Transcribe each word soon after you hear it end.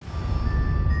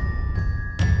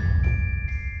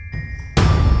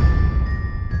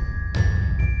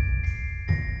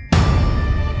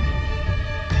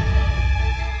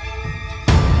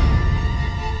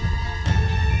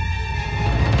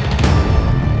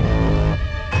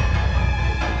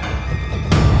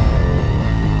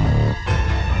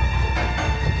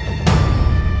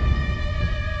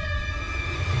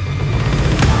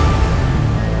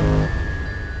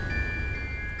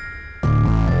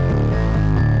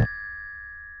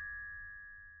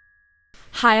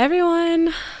Hi,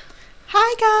 everyone.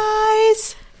 Hi,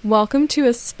 guys. Welcome to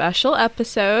a special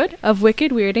episode of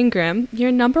Wicked, Weird, and Grim,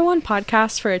 your number one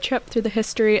podcast for a trip through the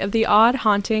history of the odd,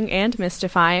 haunting, and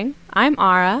mystifying. I'm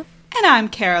Ara. And I'm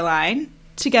Caroline.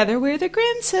 Together, we're the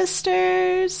Grimm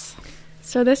Sisters.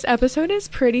 So this episode is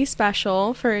pretty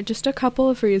special for just a couple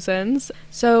of reasons.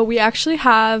 So we actually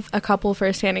have a couple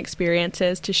firsthand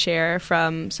experiences to share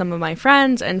from some of my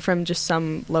friends and from just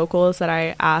some locals that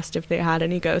I asked if they had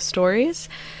any ghost stories.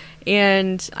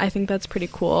 And I think that's pretty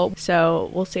cool. So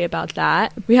we'll see about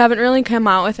that. We haven't really come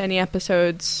out with any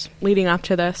episodes leading up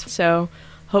to this. So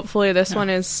hopefully this one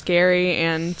is scary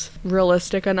and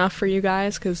realistic enough for you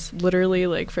guys, because literally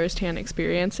like firsthand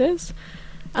experiences.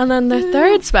 And then the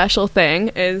third special thing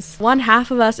is one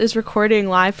half of us is recording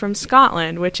live from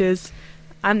Scotland, which is,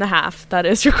 I'm the half that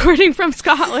is recording from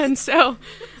Scotland, so...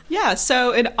 Yeah,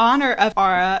 so in honor of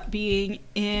Ara being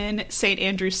in St.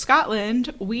 Andrews,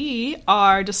 Scotland, we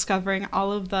are discovering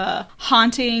all of the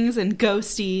hauntings and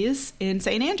ghosties in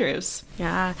St. Andrews.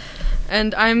 Yeah,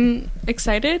 and I'm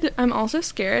excited. I'm also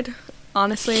scared.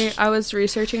 Honestly, I was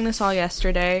researching this all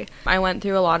yesterday. I went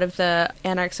through a lot of the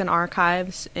annex and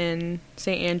archives in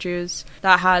St. Andrews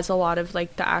that has a lot of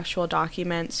like the actual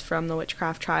documents from the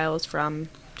witchcraft trials from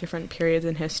different periods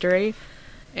in history.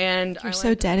 And You're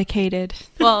so dedicated.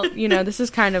 Well, you know, this is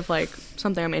kind of like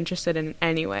something I'm interested in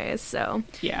anyways, so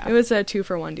yeah, it was a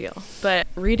 2-for-1 deal. But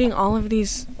reading all of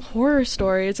these horror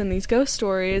stories and these ghost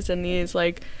stories and these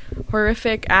like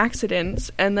horrific accidents,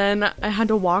 and then I had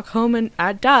to walk home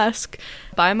at dusk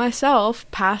by myself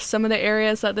past some of the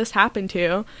areas that this happened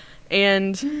to,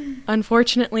 and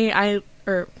unfortunately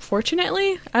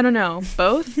fortunately, I don't know,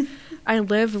 both. I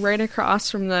live right across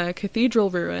from the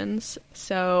cathedral ruins,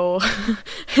 so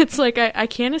it's like I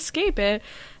can't escape it.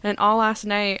 And all last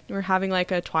night we're having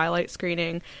like a twilight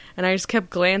screening, and I just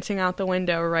kept glancing out the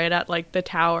window right at like the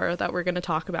tower that we're going to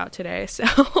talk about today. So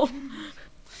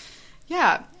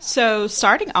yeah, so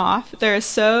starting off, there is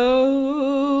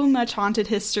so much haunted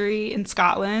history in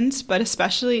Scotland, but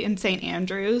especially in St.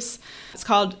 Andrews. It's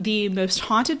called the most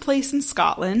haunted place in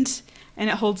Scotland, and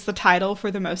it holds the title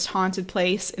for the most haunted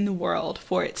place in the world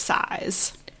for its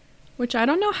size. Which I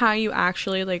don't know how you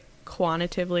actually, like,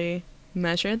 quantitatively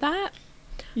measure that.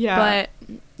 Yeah.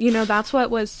 But, you know, that's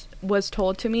what was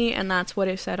told to me, and that's what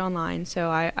it said online, so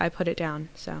I put it down,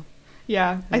 so.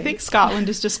 Yeah, I think Scotland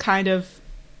is just kind of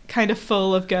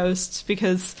full of ghosts,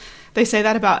 because they say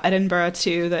that about Edinburgh,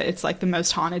 too, that it's, like, the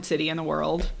most haunted city in the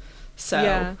world. So.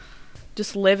 Yeah.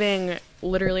 Just living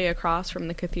literally across from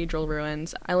the cathedral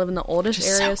ruins. I live in the oldest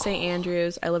area of St.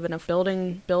 Andrews. I live in a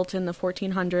building built in the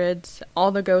 1400s. All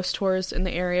the ghost tours in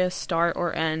the area start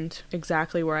or end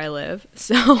exactly where I live.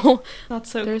 So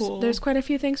that's so cool. There's quite a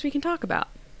few things we can talk about.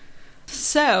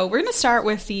 So we're going to start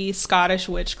with the Scottish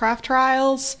witchcraft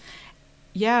trials.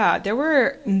 Yeah, there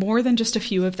were more than just a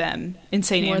few of them in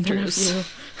St. Andrews.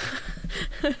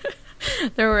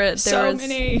 There was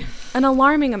many. An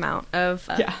alarming amount of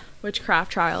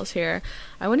witchcraft trials here.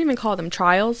 I wouldn't even call them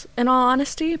trials, in all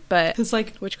honesty, but because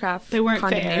like witchcraft they weren't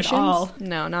fair at all.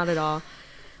 No, not at all.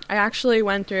 I actually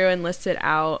went through and listed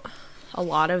out a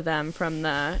lot of them from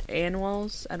the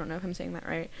annuals. I don't know if I'm saying that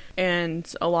right.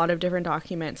 And a lot of different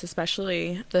documents,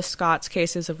 especially the Scots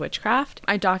cases of witchcraft.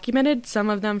 I documented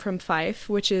some of them from Fife,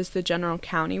 which is the general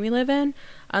county we live in,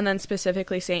 and then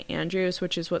specifically St. Andrews,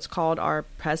 which is what's called our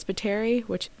presbytery,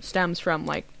 which stems from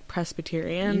like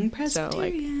Presbyterian. So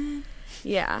like,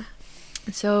 yeah.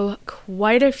 So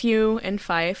quite a few in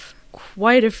Fife,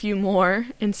 quite a few more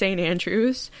in St.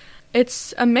 Andrews.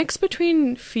 It's a mix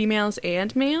between females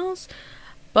and males,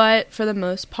 but for the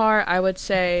most part, I would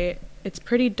say it's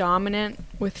pretty dominant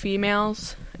with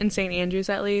females, in St. Andrews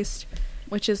at least,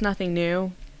 which is nothing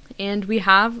new. And we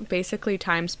have basically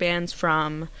time spans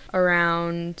from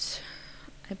around,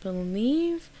 I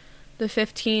believe, the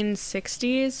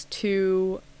 1560s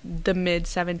to the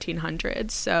mid-1700s.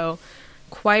 So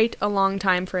quite a long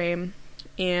time frame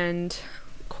and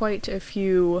quite a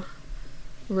few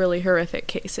really horrific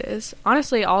cases.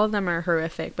 Honestly, all of them are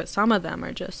horrific, but some of them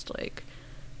are just like,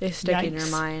 they stick in your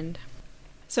mind.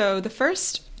 So the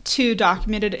first two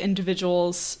documented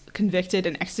individuals convicted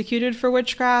and executed for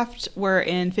witchcraft were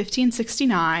in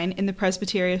 1569 in the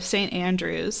Presbytery of St.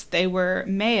 Andrews. They were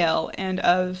male and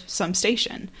of some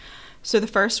station. So the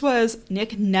first was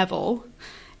Nick Neville,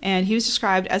 and he was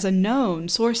described as a known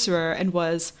sorcerer and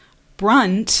was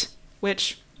brunt,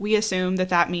 which we assume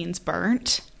that means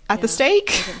burnt at the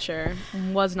stake.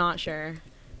 Was not sure.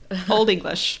 Old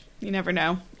English. You never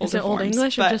know. Is it Old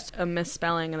English or just a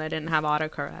misspelling and I didn't have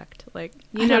autocorrect? Like,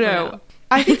 you never know.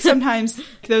 I think sometimes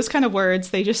those kind of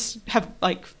words, they just have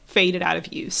like faded out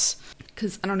of use.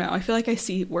 because I don't know, I feel like I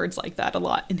see words like that a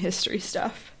lot in history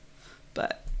stuff.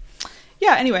 But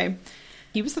yeah, anyway,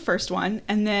 he was the first one.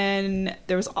 And then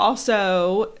there was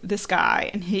also this guy,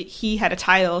 and he had a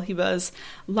title. He was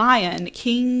Lion,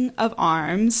 King of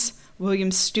Arms,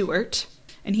 William Stewart.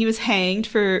 And he was hanged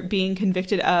for being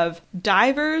convicted of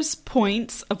divers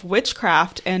points of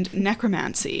witchcraft and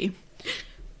necromancy.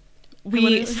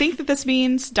 We think that this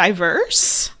means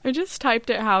diverse. I just typed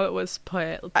it how it was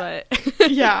put, but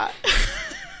yeah.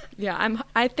 Yeah,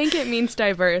 I think it means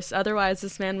diverse. Otherwise,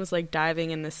 this man was like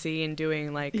diving in the sea and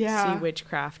doing like sea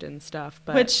witchcraft and stuff.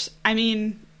 But which, I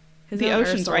mean, the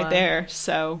ocean's Ursula. right there,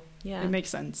 so yeah, it makes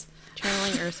sense.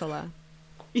 Channeling Ursula.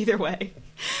 Either way.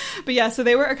 But yeah, so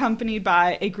they were accompanied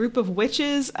by a group of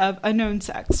witches of unknown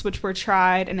sex, which were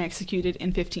tried and executed in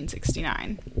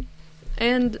 1569.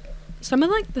 And some of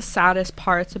like the saddest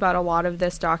parts about a lot of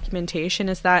this documentation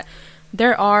is that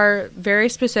there are very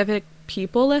specific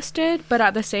people listed, but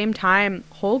at the same time,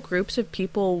 whole groups of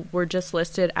people were just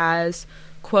listed as,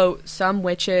 quote, some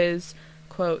witches,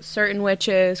 quote,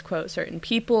 certain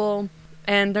people.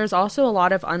 And there's also a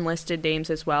lot of unlisted names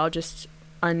as well, just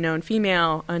unknown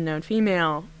female,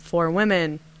 4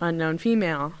 women, unknown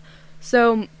female.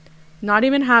 So not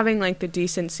even having like the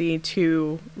decency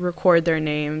to record their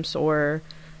names or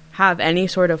have any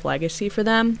sort of legacy for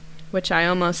them, which I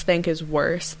almost think is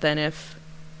worse than if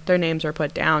their names are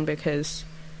put down, because,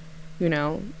 you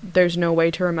know, there's no way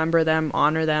to remember them,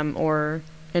 honor them, or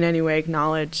in any way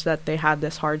acknowledge that they had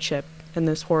this hardship and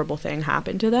this horrible thing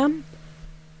happen to them.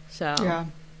 So yeah,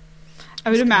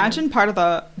 I would imagine part of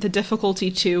the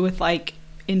difficulty too with like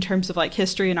in terms of like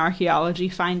history and archaeology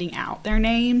finding out their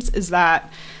names is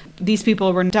that these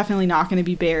people were definitely not going to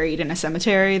be buried in a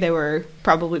cemetery. They were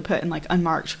probably put in like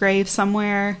unmarked graves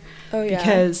somewhere. Oh yeah,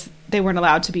 because they weren't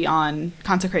allowed to be on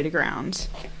consecrated ground.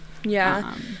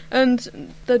 Yeah.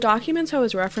 And the documents I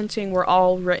was referencing were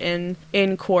all written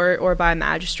in court or by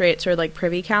magistrates or like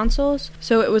privy councils.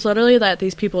 So it was literally that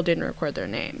these people didn't record their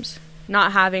names.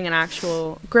 Not having an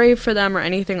actual grave for them or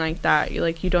anything like that.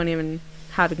 You don't even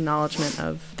have acknowledgement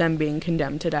of them being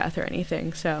condemned to death or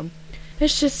anything. So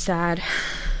it's just sad.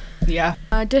 Yeah.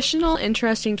 Additional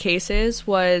interesting cases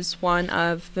was one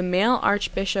of the male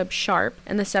Archbishop Sharp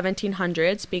in the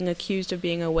 1700s being accused of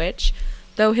being a witch,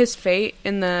 though his fate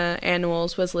in the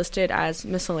annals was listed as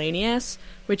miscellaneous,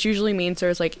 which usually means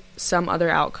there's like some other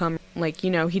outcome, like,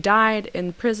 you know, he died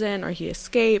in prison or he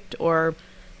escaped or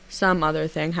some other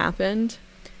thing happened.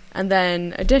 And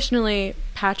then additionally,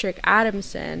 Patrick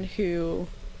Adamson, who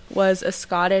was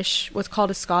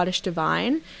called a Scottish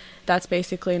divine. That's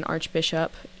basically an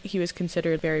archbishop. He was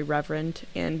considered very reverend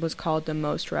and was called the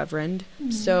most reverend.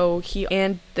 Mm-hmm. So he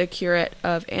and the curate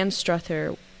of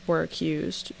Anstruther were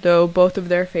accused, though both of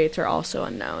their fates are also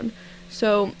unknown.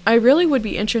 So I really would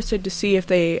be interested to see if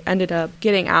they ended up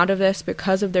getting out of this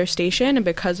because of their station and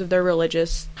because of their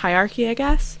religious hierarchy, I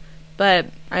guess. But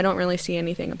I don't really see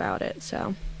anything about it,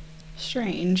 so.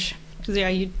 Strange. Because, yeah,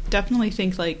 you definitely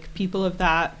think, like, people of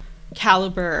that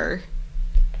caliber,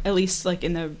 at least, like,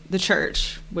 in the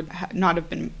church, would not have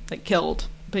been, like, killed.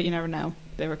 But you never know.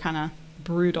 They were kind of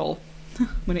brutal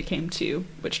when it came to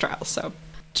witch trials, so.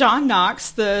 John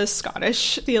Knox, the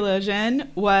Scottish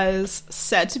theologian, was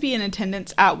said to be in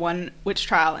attendance at one witch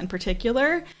trial in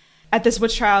particular. At this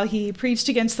witch trial, he preached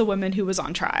against the woman who was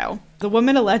on trial. The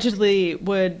woman allegedly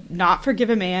would not forgive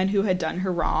a man who had done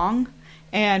her wrong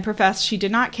and professed she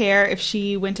did not care if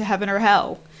she went to heaven or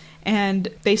hell. And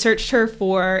they searched her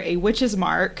for a witch's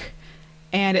mark,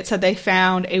 and it said they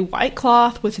found a white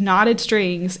cloth with knotted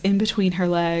strings in between her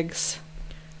legs.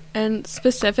 And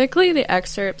specifically, the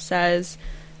excerpt says,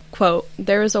 quote,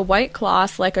 "There was a white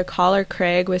cloth like a collar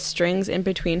crag with strings in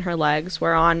between her legs,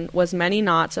 whereon was many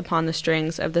knots upon the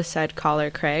strings of the said collar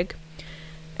crag,"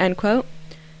 end quote.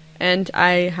 And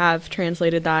I have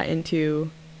translated that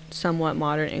into somewhat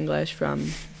modern English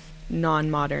from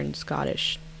non-modern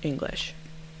Scottish English.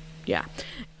 Yeah.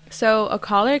 So a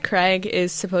collar crag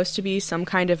is supposed to be some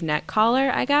kind of neck collar,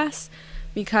 I guess,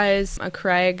 because a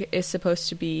crag is supposed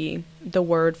to be the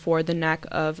word for the neck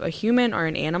of a human or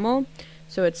an animal.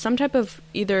 So it's some type of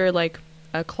either like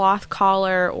a cloth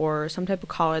collar or some type of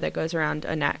collar that goes around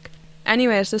a neck.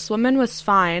 Anyways, this woman was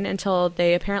fine until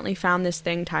they apparently found this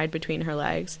thing tied between her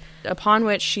legs, upon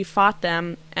which she fought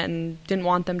them and didn't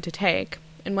want them to take.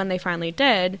 And when they finally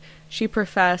did, she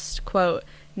professed, quote,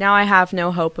 "Now I have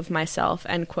no hope of myself,"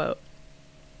 end quote.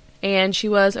 And she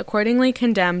was accordingly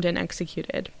condemned and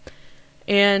executed.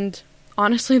 And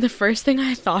honestly, the first thing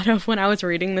I thought of when I was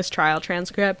reading this trial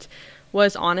transcript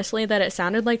was honestly that it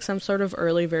sounded like some sort of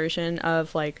early version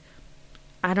of like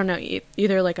I don't know,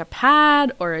 either like a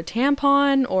pad or a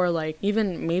tampon or like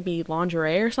even maybe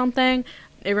lingerie or something.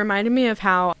 It reminded me of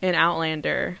how in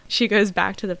Outlander, she goes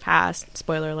back to the past,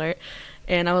 spoiler alert,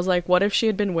 and I was like, what if she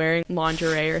had been wearing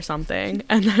lingerie or something?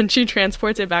 And then she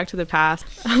transports it back to the past.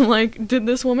 I'm like, did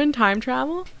this woman time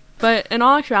travel? But in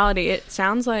all actuality, it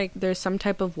sounds like there's some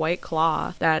type of white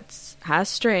cloth that has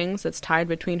strings that's tied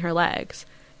between her legs.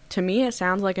 To me, it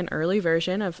sounds like an early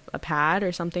version of a pad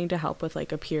or something to help with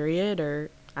like a period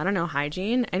or, I don't know,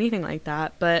 hygiene, anything like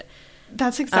that. But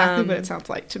that's exactly what it sounds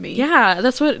like to me. Yeah,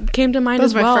 that's what came to mind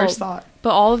as well. That was my first thought. But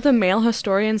all of the male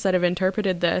historians that have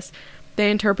interpreted this, they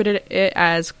interpreted it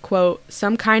as, quote,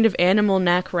 some kind of animal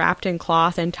neck wrapped in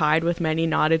cloth and tied with many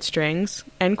knotted strings,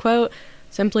 end quote,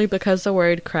 simply because the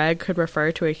word Craig could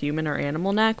refer to a human or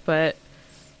animal neck. But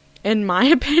in my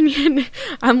opinion,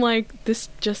 I'm like, this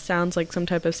just sounds like some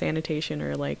type of sanitation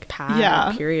or like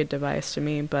pad or period device to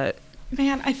me. But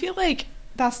man, I feel like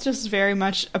that's just very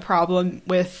much a problem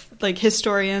with like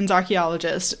historians,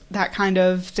 archaeologists, that kind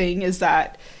of thing, is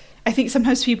that I think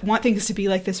sometimes people want things to be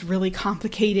like this really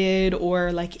complicated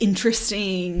or like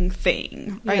interesting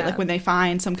thing, right? Yeah. Like when they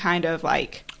find some kind of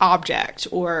like object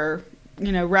or,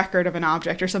 you know, record of an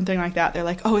object or something like that, they're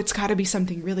like, oh, it's got to be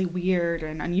something really weird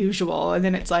and unusual. And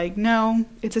then it's like, no,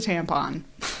 it's a tampon.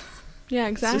 Yeah,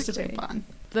 exactly. It's just a tampon.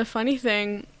 The funny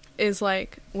thing is,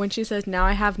 like, when she says, now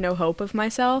I have no hope of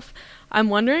myself, I'm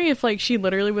wondering if, like, she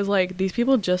literally was like, these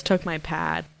people just took my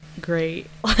pad. Great.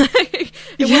 Like,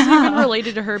 it wasn't even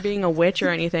related to her being a witch or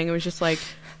anything. It was just like,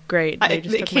 great. They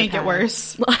just it can't get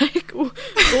worse. Like,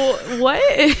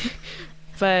 what?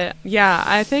 But yeah,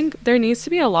 I think there needs to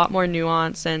be a lot more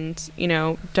nuance and, you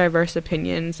know, diverse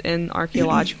opinions in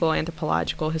archaeological,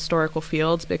 anthropological, historical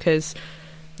fields, because,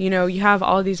 you know, you have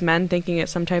all these men thinking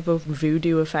it's some type of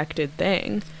voodoo affected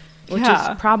thing, which is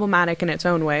problematic in its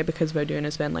own way because voodoo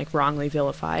has been like wrongly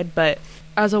vilified. But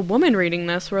as a woman reading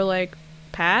this, we're like,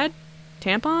 pad?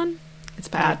 Tampon? It's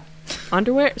pad.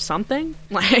 Underwear? Something?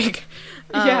 Like,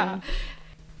 yeah.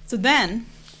 So then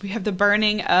we have the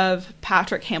burning of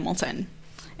Patrick Hamilton.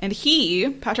 And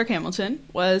Patrick Hamilton,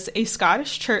 was a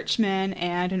Scottish churchman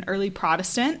and an early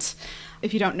Protestant.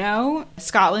 If you don't know,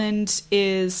 Scotland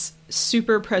is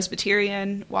super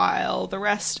Presbyterian, while the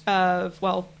rest of,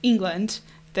 well, England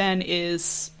then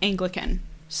is Anglican.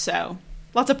 So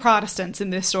lots of Protestants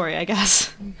in this story, I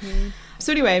guess. Mm-hmm.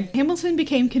 So anyway, Hamilton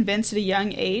became convinced at a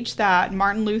young age that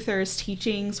Martin Luther's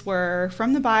teachings were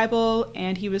from the Bible,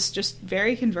 and he was just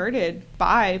very converted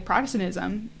by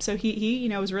Protestantism. So he you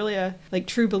know, was really a like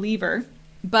true believer.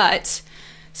 But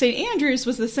St. Andrews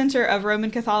was the center of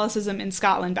Roman Catholicism in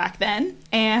Scotland back then,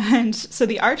 and so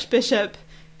the Archbishop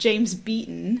James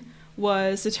Beaton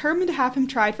was determined to have him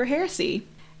tried for heresy.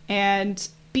 And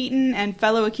Beaton and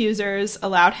fellow accusers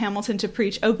allowed Hamilton to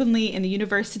preach openly in the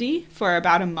university for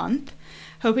about a month,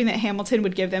 hoping that Hamilton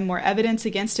would give them more evidence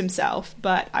against himself.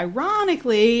 But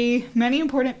ironically, many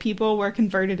important people were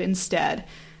converted instead,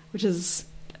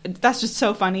 that's just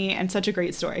so funny and such a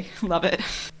great story. Love it.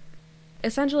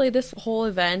 Essentially, this whole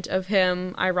event of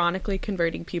him ironically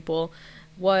converting people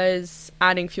was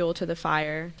adding fuel to the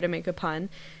fire, to make a pun.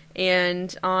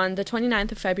 And on the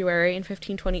 29th of February in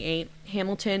 1528,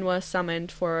 Hamilton was summoned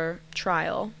for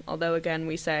trial, although again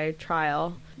we say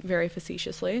trial very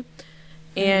facetiously.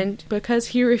 And because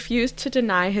he refused to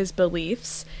deny his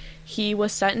beliefs, he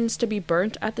was sentenced to be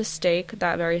burnt at the stake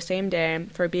that very same day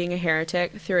for being a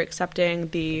heretic through accepting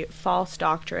the false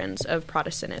doctrines of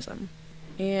Protestantism.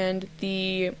 And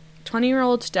the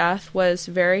 20-year-old's death was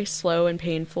very slow and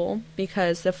painful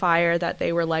because the fire that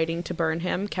they were lighting to burn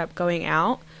him kept going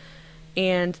out.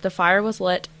 And the fire was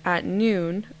lit at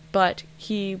noon, but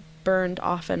he burned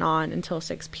off and on until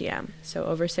 6 p.m., so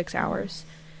over 6 hours.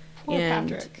 Poor and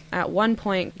Patrick. At one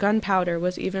point, gunpowder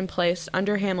was even placed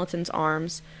under Hamilton's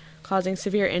arms, causing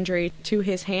severe injury to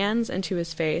his hands and to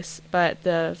his face, but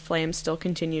the flames still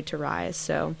continued to rise,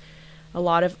 so a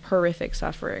lot of horrific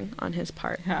suffering on his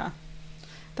part. Yeah.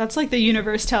 That's like the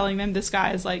universe telling them this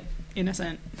guy is, like,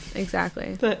 innocent.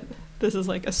 Exactly. That this is,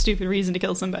 like, a stupid reason to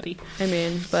kill somebody. I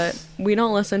mean, but we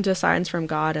don't listen to signs from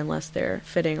God unless they're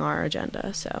fitting our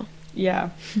agenda, so. Yeah,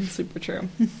 super true.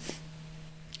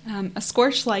 A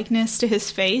scorched likeness to his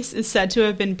face is said to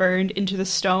have been burned into the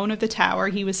stone of the tower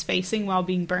he was facing while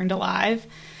being burned alive,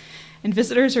 and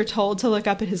visitors are told to look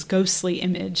up at his ghostly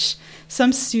image.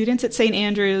 Some students at St.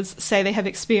 Andrews say they have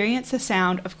experienced the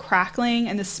sound of crackling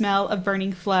and the smell of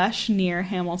burning flesh near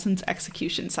Hamilton's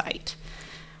execution site.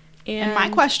 And my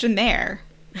question there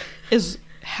is,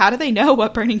 how do they know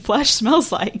what burning flesh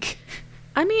smells like?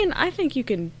 I mean, I think you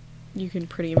can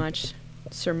pretty much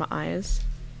surmise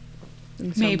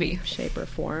in some maybe shape or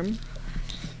form.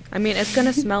 I mean, it's going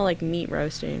to smell like meat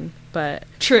roasting, but...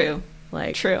 True.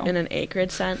 Like, True. in an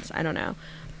acrid sense, I don't know.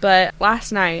 But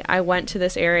last night, I went to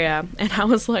this area, and I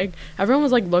was like... Everyone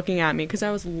was, like, looking at me, because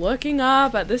I was looking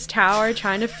up at this tower,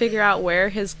 trying to figure out where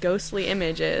his ghostly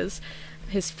image is,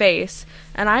 his face,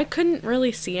 and I couldn't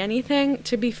really see anything.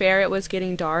 To be fair, it was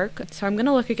getting dark, so I'm going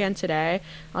to look again today.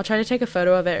 I'll try to take a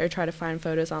photo of it, or try to find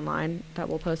photos online that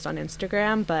we'll post on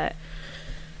Instagram, but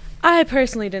I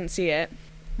personally didn't see it.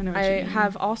 I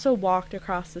have also walked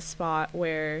across the spot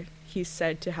where he's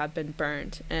said to have been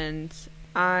burnt, and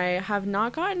I have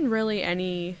not gotten really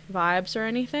any vibes or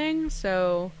anything,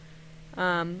 so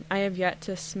I have yet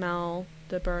to smell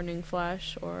the burning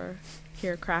flesh or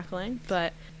hear crackling,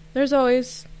 but there's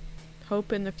always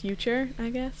hope in the future, I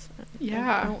guess.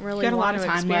 Yeah. I don't really want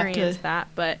to experience that,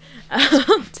 but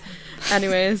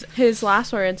anyways, his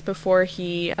last words before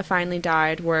he finally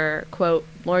died were, quote,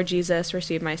 "Lord Jesus,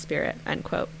 receive my spirit," end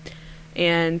quote.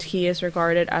 And he is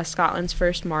regarded as Scotland's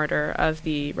first martyr of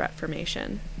the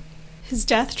Reformation. His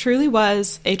death truly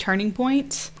was a turning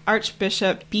point.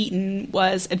 Archbishop Beaton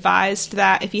was advised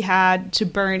that if he had to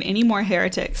burn any more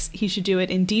heretics, he should do it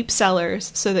in deep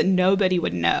cellars so that nobody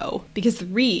would know, because the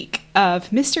reek of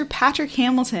Mr. Patrick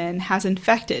Hamilton has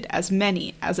infected as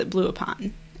many as it blew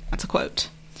upon. That's a quote.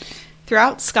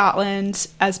 Throughout Scotland,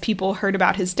 as people heard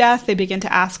about his death, they began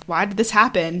to ask, why did this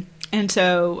happen? And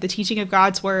so the teaching of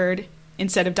God's word,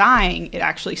 instead of dying, it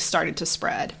actually started to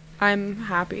spread. I'm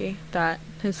happy that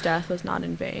his death was not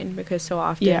in vain, because so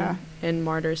often in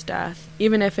martyrs' death,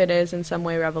 even if it is in some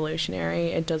way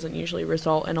revolutionary, it doesn't usually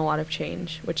result in a lot of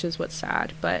change, which is what's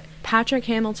sad. But Patrick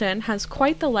Hamilton has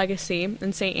quite the legacy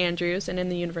in St. Andrews and in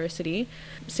the university.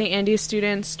 St. Andy's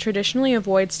students traditionally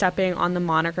avoid stepping on the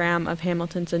monogram of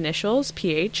Hamilton's initials,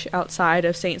 PH, outside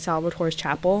of St. Salvator's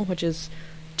Chapel, which is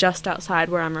just outside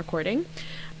where I'm recording.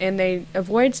 And they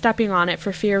avoid stepping on it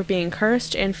for fear of being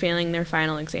cursed and failing their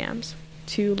final exams.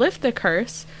 To lift the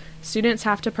curse, students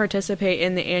have to participate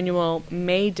in the annual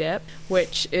May Dip,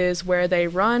 which is where they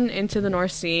run into the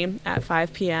North Sea at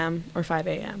 5 p.m. or 5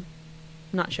 a.m.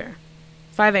 I'm not sure.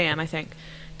 5 a.m., I think,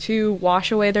 to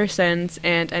wash away their sins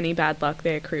and any bad luck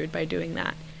they accrued by doing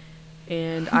that.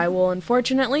 And I will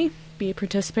unfortunately be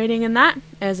participating in that,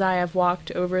 as I have walked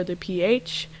over the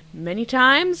PH many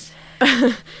times.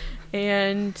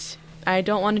 And I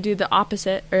don't want to do the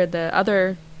opposite, or the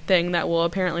other thing that will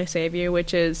apparently save you,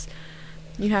 which is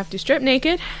you have to strip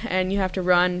naked and you have to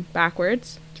run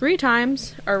backwards 3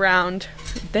 times around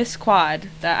this quad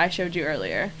that I showed you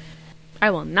earlier.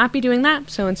 I will not be doing that,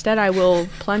 so instead I will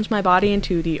plunge my body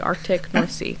into the Arctic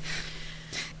North Sea.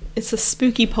 It's a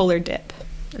spooky polar dip.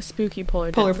 A spooky polar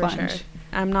dip, polar for plunge. sure.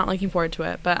 I'm not looking forward to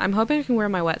it, but I'm hoping I can wear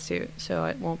my wetsuit, so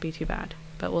it won't be too bad.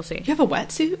 But we'll see. You have a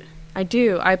wetsuit? I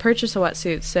do. I purchased a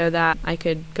wetsuit so that I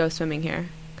could go swimming here,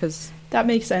 because that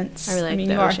makes sense. I really like the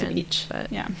you ocean, are at the beach,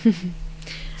 but yeah.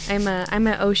 I'm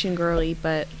an ocean girly,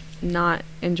 but not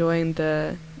enjoying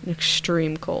the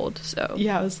extreme cold. So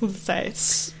yeah, I was going to say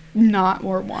it's not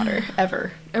warm water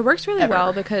ever. It works really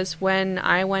well, because when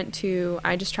I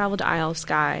just traveled to Isle of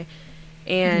Skye,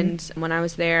 and when I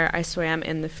was there, I swam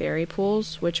in the fairy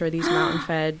pools, which are these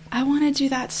mountain-fed. I want to do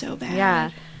that so bad.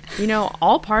 Yeah. You know,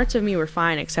 all parts of me were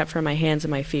fine except for my hands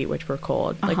and my feet, which were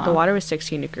cold. Like, the water was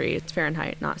 16 degrees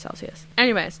Fahrenheit, not Celsius.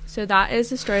 Anyways, so that is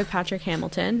the story of Patrick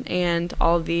Hamilton and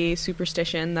all the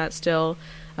superstition that still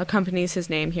accompanies his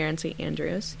name here in St.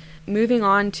 Andrews. Moving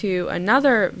on to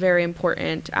another very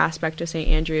important aspect of St.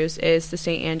 Andrews is the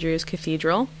St. Andrews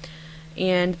Cathedral.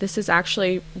 And this is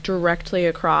actually directly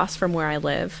across from where I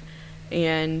live.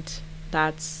 And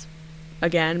that's,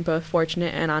 again, both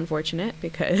fortunate and unfortunate,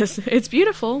 because it's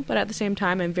beautiful, but at the same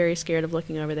time, I'm very scared of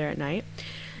looking over there at night.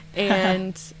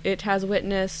 And it has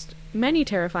witnessed many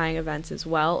terrifying events as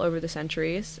well over the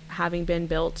centuries, having been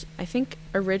built, I think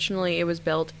originally it was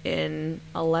built in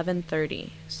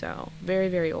 1130, so very,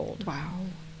 very old. Wow.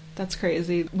 That's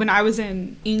crazy. When I was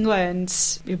in England,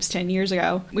 it was 10 years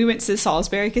ago, we went to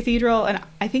Salisbury Cathedral, and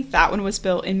I think that one was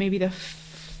built in maybe the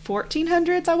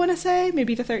 1400s, I want to say,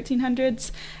 maybe the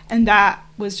 1300s, and that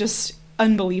was just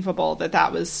unbelievable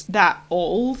that was that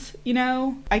old, you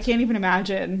know? I can't even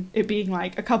imagine it being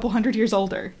like a couple hundred years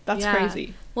older. That's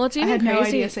crazy. Well, it's even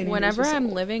crazy. No whenever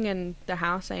I'm living in the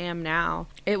house I am now,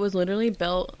 it was literally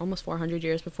built almost 400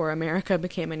 years before America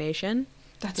became a nation.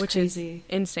 That's which crazy. Is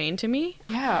insane to me.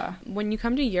 Yeah. When you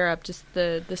come to Europe, just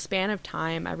the span of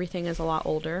time, everything is a lot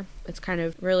older. It's kind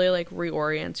of really like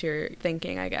reorients your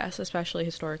thinking, I guess, especially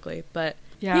historically. But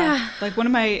yeah. Like one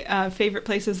of my favorite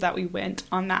places that we went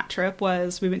on that trip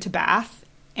was we went to Bath.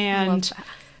 And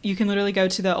You can literally go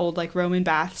to the old like Roman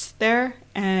baths there,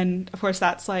 and of course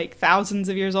that's like thousands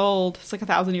of years old. It's like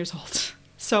 1,000 years old.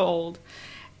 So old.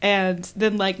 And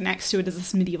then like next to it is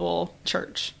this medieval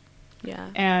church. Yeah.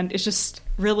 And it's just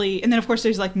really, and then of course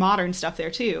there's like modern stuff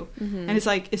there too. And it's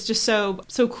like, it's just so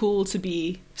cool to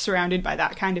be surrounded by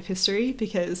that kind of history,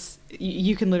 because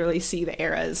you can literally see the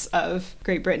eras of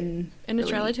Great Britain. And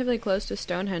it's relatively close to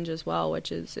Stonehenge as well,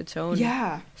 which is its own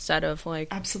set of like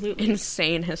absolutely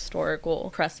insane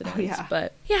historical precedents. Oh, yeah.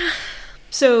 But yeah.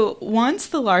 So once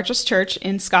the largest church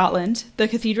in Scotland, the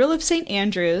Cathedral of St.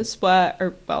 Andrews,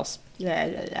 the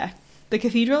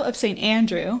Cathedral of St.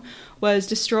 Andrew was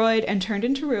destroyed and turned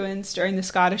into ruins during the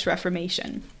Scottish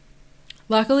Reformation.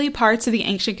 Luckily, parts of the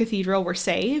ancient cathedral were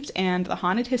saved, and the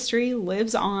haunted history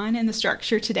lives on in the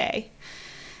structure today.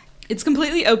 It's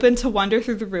completely open to wander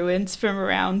through the ruins from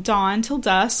around dawn till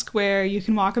dusk, where you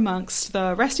can walk amongst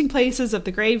the resting places of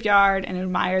the graveyard and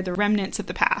admire the remnants of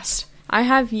the past. I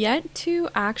have yet to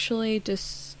actually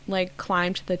just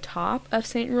climb to the top of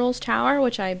St. Rule's Tower,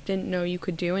 which I didn't know you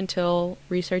could do until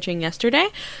researching yesterday.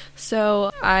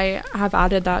 So I have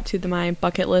added that to my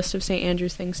bucket list of St.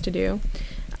 Andrews things to do.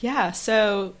 Yeah,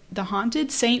 so the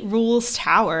haunted St. Rule's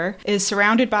Tower is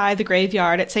surrounded by the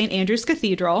graveyard at St. Andrew's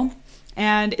Cathedral,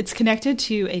 and it's connected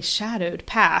to a shadowed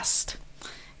past.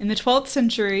 In the 12th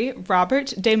century,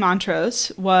 Robert de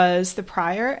Montrose was the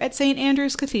prior at St.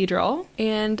 Andrew's Cathedral.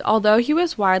 And although he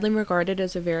was widely regarded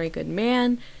as a very good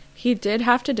man, he did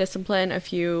have to discipline a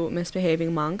few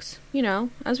misbehaving monks,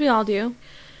 as we all do.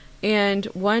 And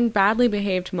one badly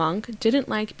behaved monk didn't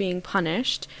like being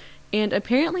punished, and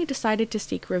apparently decided to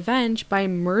seek revenge by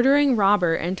murdering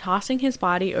Robert and tossing his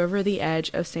body over the edge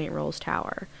of St. Rule's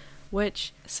Tower.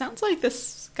 Which sounds like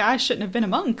this guy shouldn't have been a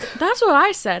monk. That's what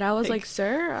I said. I was like,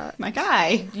 sir, my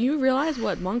guy, do you realize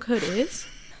what monkhood is?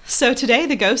 So today,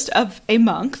 the ghost of a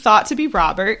monk thought to be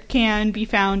Robert can be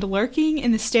found lurking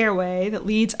in the stairway that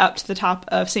leads up to the top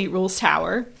of St. Rule's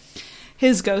Tower.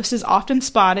 His ghost is often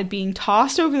spotted being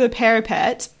tossed over the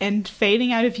parapet and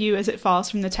fading out of view as it falls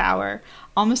from the tower,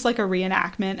 almost like a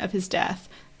reenactment of his death.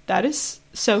 That is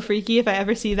so freaky. If I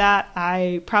ever see that,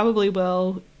 I probably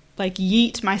will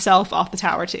yeet myself off the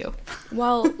tower too.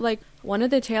 Well, one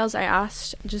of the tales I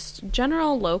asked just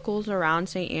general locals around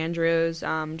St. Andrews,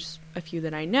 just a few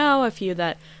that I know, a few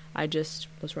that I just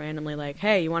was randomly like,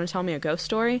 hey, you want to tell me a ghost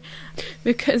story?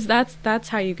 Because that's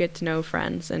how you get to know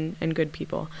friends and good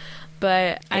people.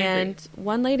 And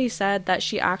one lady said that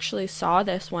she actually saw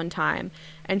this one time,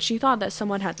 and she thought that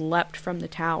someone had leapt from the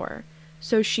tower.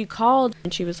 So she called,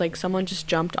 and she was like, someone just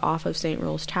jumped off of St.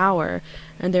 Rule's Tower.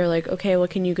 And they're like, okay, well,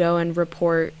 can you go and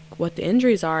report what the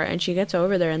injuries are? And she gets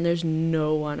over there, and there's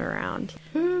no one around.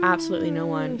 Absolutely no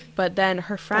one. But then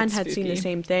her friend had seen the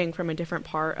same thing from a different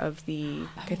part of the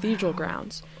cathedral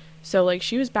grounds. So,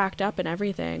 she was backed up and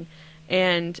everything.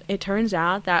 And it turns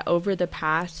out that over the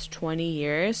past 20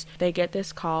 years, they get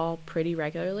this call pretty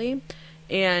regularly.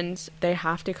 And they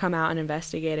have to come out and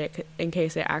investigate it in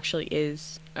case it actually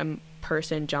is a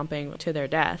person jumping to their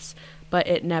deaths, but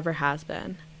it never has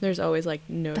been. There's always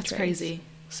no That's trace. Crazy.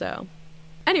 So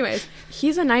anyways,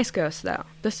 he's a nice ghost though.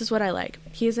 This is what I like.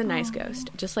 He is a nice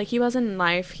ghost. Just like he was in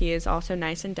life, he is also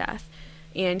nice in death.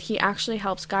 And he actually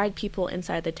helps guide people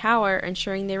inside the tower,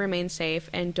 ensuring they remain safe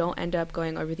and don't end up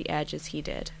going over the edge as he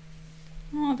did.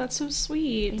 Oh, that's so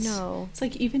sweet. I know.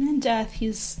 It's even in death,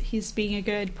 he's being a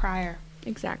good prior.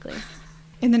 Exactly.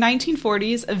 In the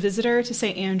 1940s, a visitor to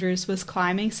St. Andrews was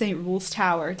climbing St. Rule's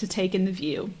Tower to take in the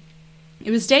view.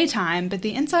 It was daytime, but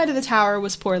the inside of the tower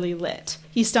was poorly lit.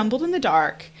 He stumbled in the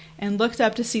dark and looked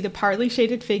up to see the partly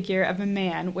shaded figure of a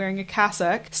man wearing a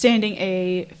cassock standing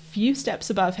a few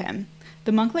steps above him.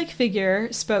 The monk-like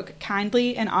figure spoke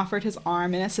kindly and offered his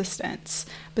arm in assistance,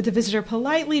 but the visitor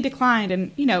politely declined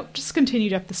and, just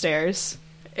continued up the stairs.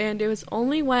 And it was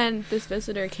only when this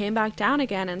visitor came back down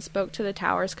again and spoke to the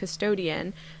tower's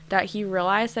custodian that he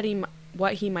realized that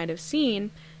what he might have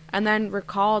seen, and then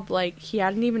recalled he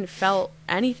hadn't even felt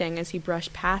anything as he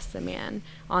brushed past the man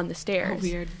on the stairs. Oh,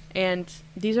 weird. And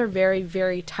these are very,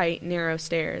 very tight, narrow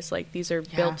stairs. These are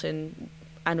built in,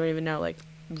 I don't even know,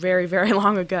 very, very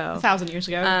long ago. 1,000 years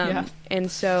ago, yeah.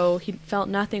 And so he felt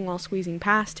nothing while squeezing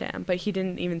past him, but he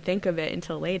didn't even think of it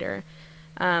until later.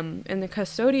 And the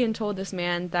custodian told this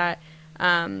man that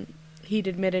he'd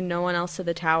admitted no one else to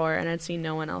the tower and had seen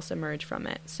no one else emerge from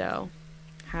it. So,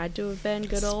 had to have been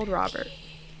good old Robert.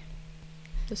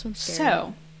 This one's scary.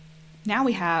 So, now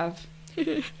we have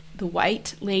the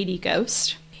White Lady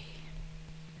Ghost.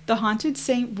 The haunted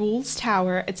St. Rule's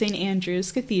Tower at St.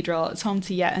 Andrew's Cathedral is home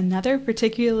to yet another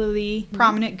particularly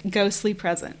prominent ghostly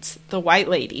presence, the White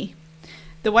Lady.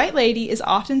 The White Lady is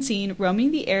often seen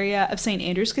roaming the area of St.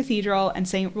 Andrew's Cathedral and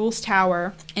St. Rule's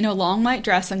Tower in a long white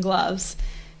dress and gloves,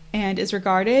 and is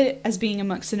regarded as being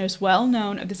amongst the most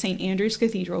well-known of the St. Andrew's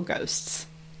Cathedral ghosts.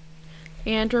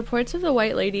 And reports of the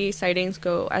White Lady sightings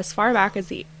go as far back as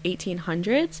the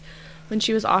 1800s, when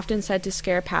she was often said to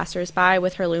scare passers-by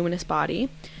with her luminous body,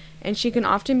 and she can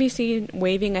often be seen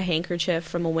waving a handkerchief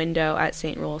from a window at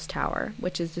St. Rule's Tower,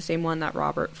 which is the same one that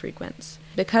Robert frequents.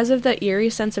 Because of the eerie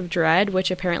sense of dread, which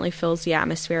apparently fills the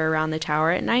atmosphere around the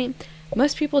tower at night,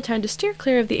 most people tend to steer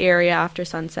clear of the area after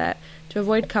sunset to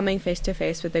avoid coming face to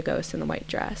face with the ghost in the white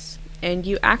dress. And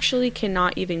you actually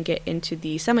cannot even get into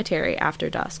the cemetery after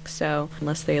dusk, so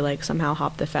unless they somehow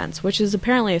hop the fence, which is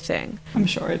apparently a thing. I'm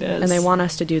sure it is. And they want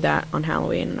us to do that on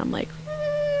Halloween, and I'm like,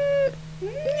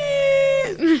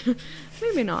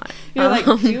 maybe not. You're like,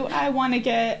 do I want to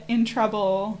get in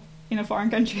trouble in a foreign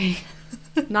country?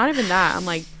 Not even that. I'm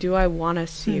like, do I want to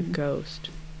see a ghost?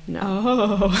 No.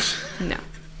 Oh. No.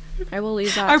 I will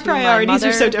leave that Our to my mother. priorities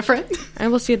are so different. I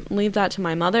will leave that to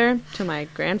my mother, to my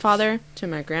grandfather, to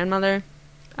my grandmother.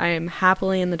 I am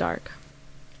happily in the dark.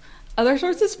 Other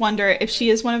sources wonder if she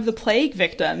is one of the plague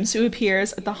victims who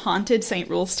appears at the haunted St.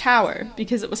 Rule's Tower,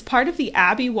 because it was part of the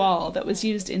abbey wall that was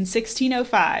used in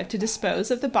 1605 to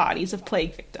dispose of the bodies of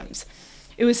plague victims.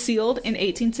 It was sealed in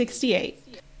 1868.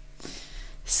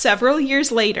 Several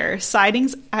years later,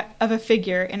 sightings of a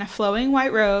figure in a flowing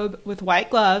white robe with white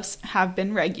gloves have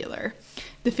been regular.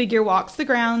 The figure walks the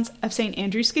grounds of St.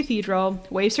 Andrew's Cathedral,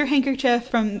 waves her handkerchief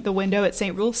from the window at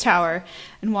St. Rule's Tower,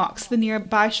 and walks the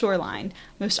nearby shoreline,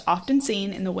 most often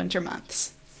seen in the winter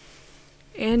months.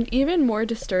 And even more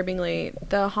disturbingly,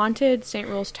 the haunted St.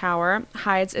 Rule's Tower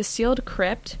hides a sealed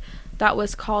crypt that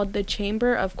was called the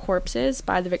Chamber of Corpses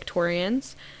by the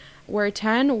Victorians, where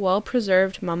 10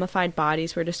 well-preserved mummified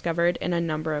bodies were discovered in a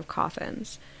number of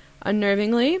coffins.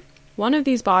 Unnervingly, one of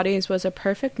these bodies was a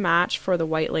perfect match for the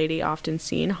White Lady often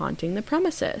seen haunting the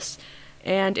premises,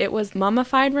 and it was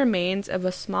mummified remains of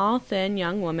a small, thin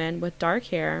young woman with dark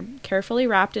hair, carefully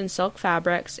wrapped in silk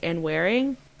fabrics and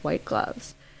wearing white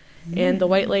gloves. And the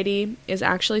White Lady is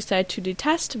actually said to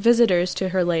detest visitors to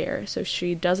her lair, so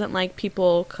she doesn't like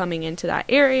people coming into that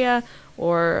area,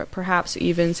 or perhaps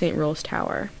even St. Rule's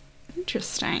Tower.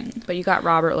 Interesting. But you got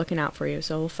Robert looking out for you,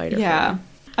 so we'll fight her for you.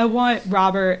 I want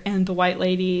Robert and the White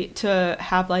Lady to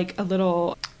have a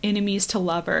little enemies to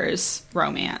lovers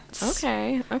romance.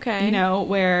 Okay.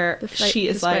 Where she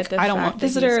is like, I don't want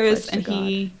visitors, and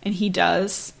he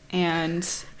does, and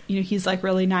he's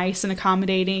really nice and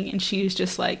accommodating, and she's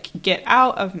just like, get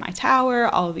out of my tower,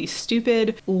 all of these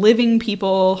stupid living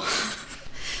people.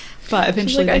 But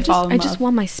eventually they fall in love. I just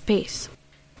want my space.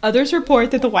 Others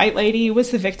report that the White Lady was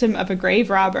the victim of a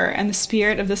grave robber, and the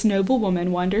spirit of this noble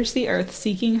woman wanders the earth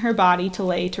seeking her body to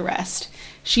lay to rest.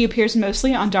 She appears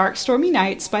mostly on dark, stormy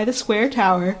nights by the square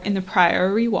tower in the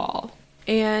priory wall.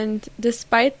 And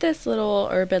despite this little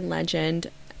urban legend,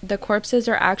 the corpses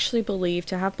are actually believed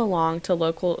to have belonged to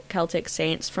local Celtic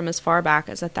saints from as far back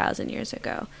as 1,000 years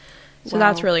ago. So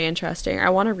that's really interesting. I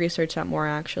want to research that more,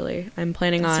 actually. I'm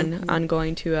planning on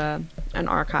going to an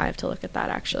archive to look at that,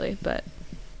 actually, but...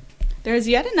 There is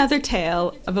yet another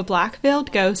tale of a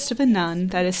black-veiled ghost of a nun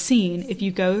that is seen if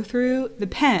you go through the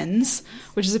Pens,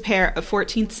 which is a pair of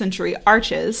 14th century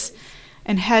arches,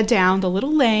 and head down the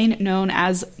little lane known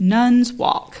as Nun's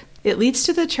Walk. It leads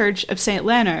to the Church of St.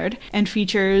 Leonard and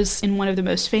features in one of the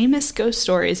most famous ghost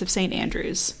stories of St.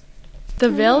 Andrews. The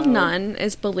veiled nun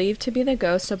is believed to be the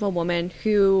ghost of a woman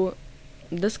who,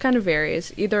 this kind of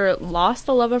varies, either lost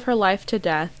the love of her life to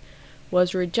death,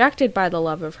 was rejected by the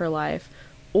love of her life,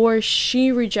 or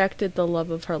she rejected the love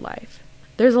of her life.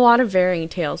 There's a lot of varying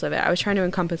tales of it. I was trying to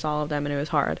encompass all of them, and it was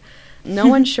hard. No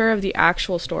one's sure of the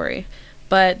actual story,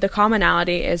 but the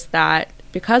commonality is that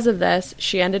because of this,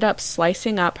 she ended up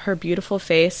slicing up her beautiful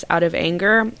face out of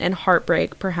anger and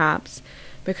heartbreak, perhaps,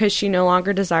 because she no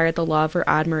longer desired the love or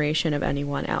admiration of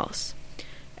anyone else.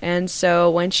 And so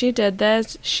when she did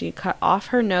this, she cut off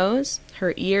her nose,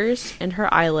 her ears, and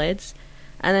her eyelids,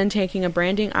 and then taking a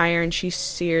branding iron, she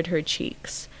seared her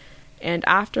cheeks. And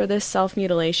after this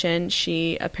self-mutilation,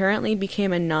 she apparently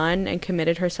became a nun and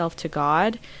committed herself to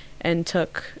God and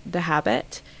took the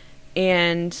habit.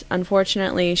 And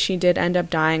unfortunately, she did end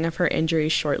up dying of her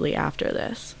injuries shortly after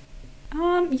this.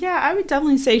 Yeah, I would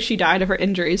definitely say she died of her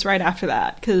injuries right after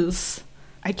that, because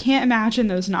I can't imagine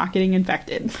those not getting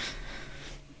infected.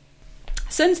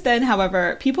 Since then,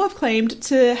 however, people have claimed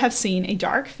to have seen a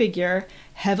dark figure,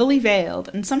 heavily veiled,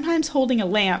 and sometimes holding a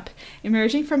lamp,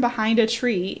 emerging from behind a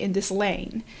tree in this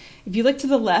lane. If you look to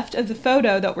the left of the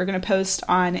photo that we're going to post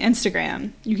on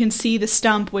Instagram, you can see the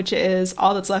stump, which is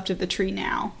all that's left of the tree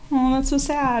now. Oh, that's so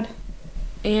sad.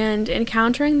 And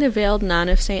encountering the veiled nun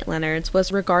of St. Leonard's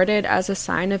was regarded as a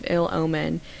sign of ill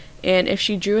omen, and if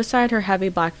she drew aside her heavy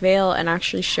black veil and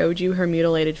actually showed you her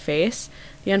mutilated face,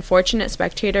 the unfortunate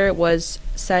spectator was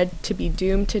said to be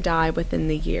doomed to die within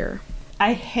the year.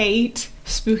 I hate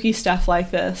spooky stuff like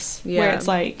this, where it's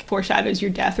like foreshadows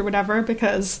your death or whatever,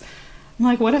 because I'm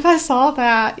like, what if I saw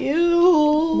that?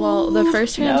 Ew. Well, the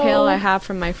first-hand tale I have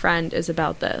from my friend is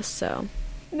about this, so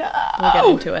we'll get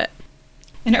into it.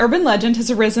 An urban legend has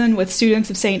arisen with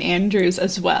students of St. Andrews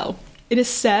as well. It is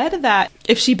said that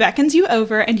if she beckons you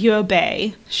over and you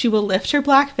obey, she will lift her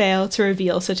black veil to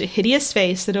reveal such a hideous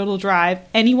face that it'll drive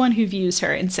anyone who views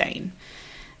her insane.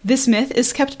 This myth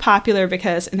is kept popular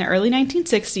because in the early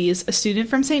 1960s, a student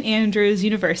from St. Andrews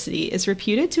University is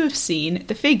reputed to have seen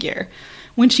the figure.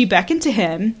 When she beckoned to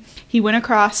him, he went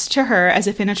across to her as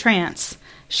if in a trance.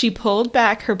 She pulled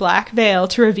back her black veil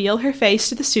to reveal her face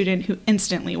to the student, who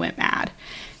instantly went mad.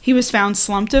 He was found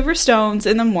slumped over stones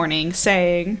in the morning,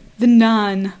 saying, "The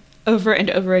nun," over and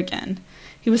over again.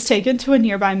 He was taken to a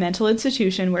nearby mental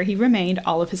institution where he remained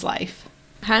all of his life.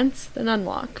 Hence the nun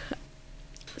walk.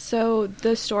 So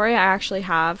the story I actually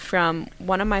have from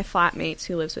one of my flatmates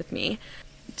who lives with me.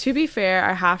 To be fair,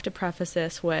 I have to preface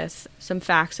this with some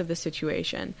facts of the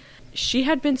situation. She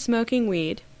had been smoking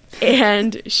weed,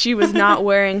 and she was not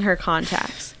wearing her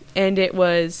contacts, and it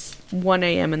was 1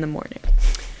 a.m. in the morning.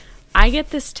 I get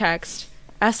this text,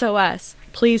 SOS,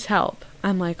 please help.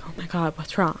 I'm like, oh my God,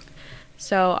 what's wrong?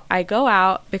 So I go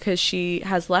out because she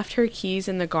has left her keys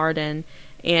in the garden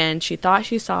and she thought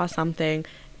she saw something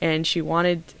and she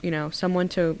wanted, someone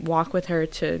to walk with her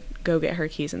to go get her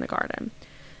keys in the garden.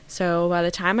 So by the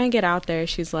time I get out there,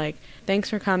 she's like, thanks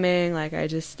for coming. Like, I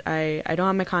don't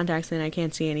have my contacts in, I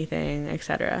can't see anything,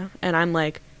 etc. And I'm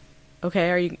like, okay,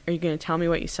 are you going to tell me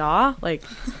what you saw? Like,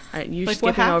 you like,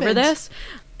 skipping over this?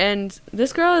 And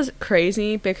this girl is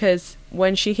crazy because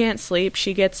when she can't sleep,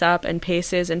 she gets up and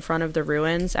paces in front of the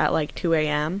ruins at like 2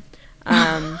 a.m.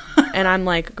 And I'm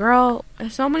like, girl,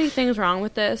 there's so many things wrong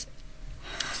with this.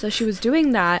 So she was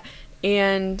doing that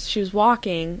and she was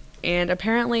walking, and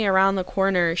apparently around the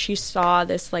corner she saw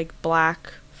this like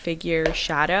black figure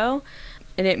shadow,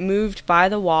 and it moved by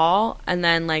the wall and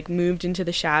then like moved into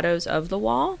the shadows of the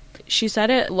wall. She said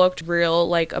it looked real,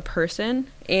 like a person,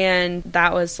 and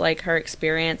that was like her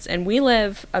experience. And we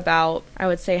live about, I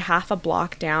would say, half a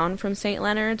block down from St.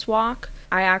 Leonard's Walk.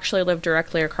 I actually live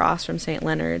directly across from St.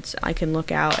 Leonard's. I can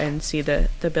look out and see the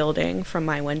building from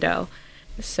my window.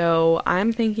 So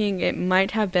I'm thinking it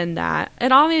might have been that.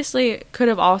 It obviously could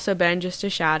have also been just a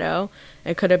shadow.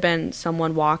 It could have been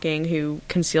someone walking who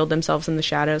concealed themselves in the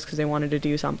shadows because they wanted to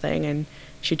do something, and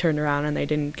she turned around and they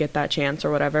didn't get that chance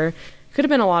or whatever. Could have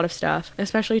been a lot of stuff,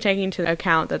 especially taking into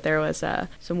account that there was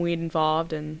some weed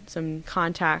involved and some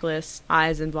contactless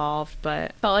eyes involved.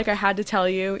 But felt like I had to tell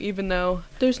you, even though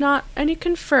there's not any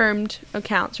confirmed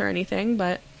accounts or anything.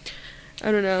 But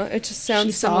I don't know, it just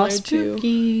sounds similar to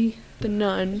the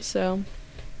nun. So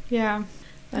yeah,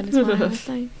 that is my whole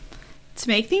thing. To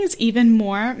make things even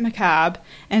more macabre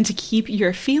and to keep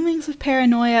your feelings of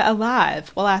paranoia alive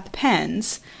while at the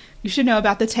pens, you should know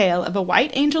about the tale of a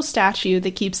white angel statue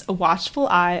that keeps a watchful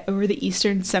eye over the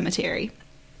Eastern Cemetery.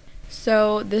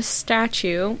 So this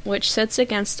statue, which sits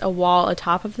against a wall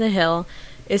atop of the hill,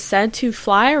 is said to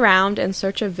fly around in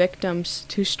search of victims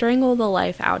to strangle the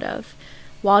life out of.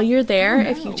 While you're there,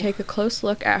 if you take a close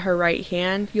look at her right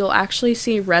hand, you'll actually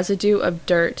see residue of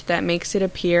dirt that makes it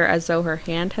appear as though her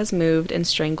hand has moved and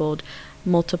strangled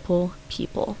multiple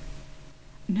people.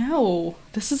 No,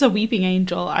 this is a weeping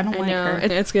angel. I don't like her.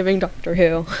 It's giving Doctor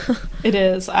Who. It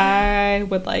is. I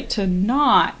would like to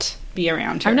not be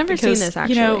around her. I've never seen this,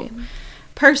 actually.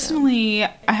 Personally,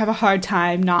 I have a hard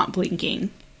time not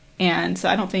blinking, and so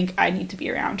I don't think I need to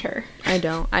be around her. I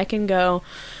don't. I can go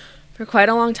for quite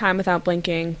a long time without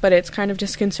blinking, but it's kind of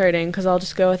disconcerting because I'll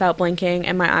just go without blinking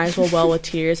and my eyes will well with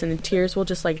tears, and the tears will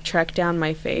just like trek down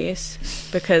my face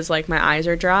because like my eyes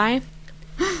are dry.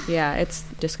 Yeah, it's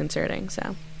disconcerting.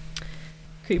 So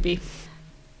creepy.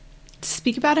 To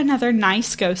speak about another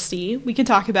nice ghostie, we can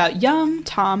talk about young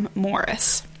Tom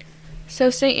Morris. So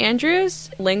St. Andrews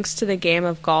links to the game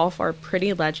of golf are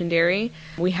pretty legendary.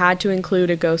 We had to include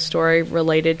a ghost story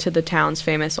related to the town's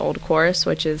famous old course,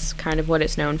 which is kind of what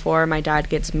it's known for. My dad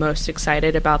gets most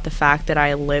excited about the fact that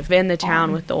I live in the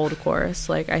town with the old course.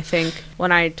 Like, I think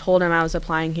when I told him I was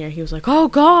applying here, he was like, oh,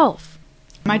 golf!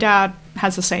 My dad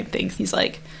has the same thing. He's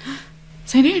like,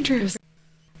 St. Andrews.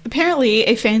 Apparently,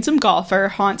 a phantom golfer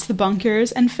haunts the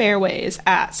bunkers and fairways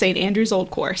at St. Andrew's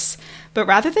Old Course, but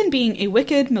rather than being a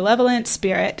wicked, malevolent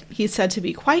spirit, he's said to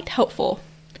be quite helpful.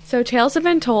 So tales have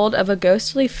been told of a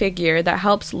ghostly figure that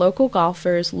helps local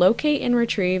golfers locate and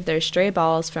retrieve their stray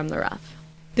balls from the rough.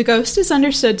 The ghost is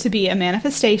understood to be a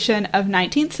manifestation of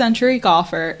 19th century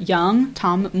golfer young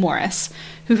Tom Morris,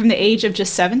 who from the age of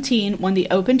just 17 won the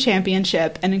Open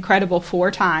Championship an incredible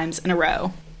 4 times in a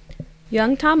row.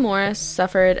 Young Tom Morris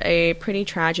suffered a pretty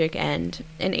tragic end.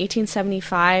 In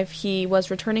 1875, he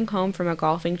was returning home from a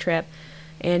golfing trip,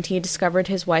 and he discovered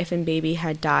his wife and baby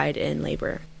had died in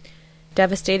labor.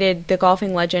 Devastated, the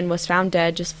golfing legend was found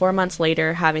dead just 4 months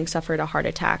later, having suffered a heart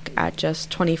attack at just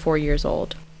 24 years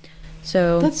old.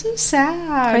 So that's so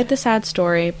sad. Quite the sad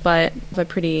story, but a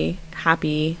pretty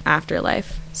happy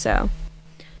afterlife. So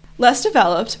less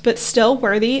developed, but still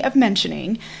worthy of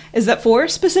mentioning, is that 4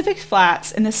 specific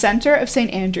flats in the center of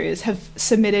St. Andrews have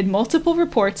submitted multiple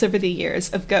reports over the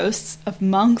years of ghosts of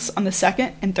monks on the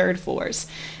 2nd and 3rd floors.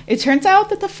 It turns out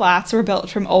that the flats were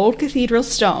built from old cathedral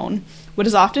stone, what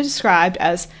is often described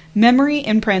as memory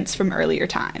imprints from earlier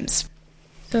times.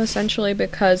 So essentially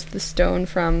because the stone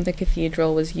from the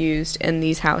cathedral was used in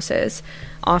these houses,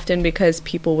 often because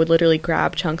people would literally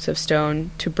grab chunks of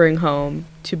stone to bring home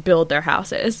to build their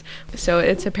houses. So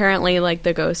it's apparently like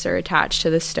the ghosts are attached to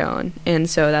the stone, and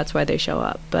so that's why they show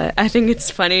up. But I think it's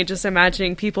funny just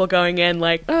imagining people going in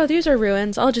like, oh, these are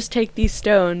ruins, I'll just take these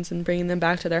stones and bringing them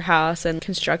back to their house and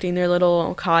constructing their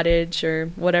little cottage or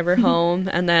whatever home,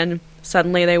 and then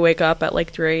suddenly they wake up at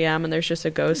like 3 a.m. and there's just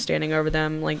a ghost standing over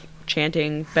them like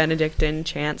chanting Benedictine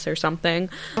chants or something.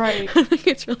 Right. I think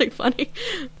it's really funny.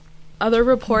 Other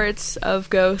reports of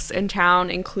ghosts in town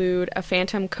include a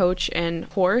phantom coach and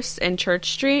horse in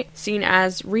Church Street, seen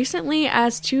as recently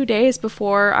as 2 days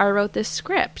before I wrote this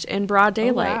script in broad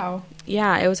daylight. Oh, wow.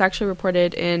 Yeah, it was actually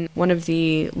reported in one of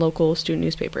the local student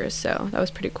newspapers, so that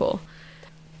was pretty cool.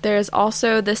 There's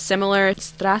also the similar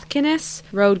Strathkinnis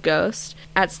Road ghost.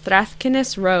 At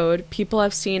Strathkinnis Road, people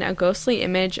have seen a ghostly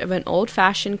image of an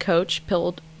old-fashioned coach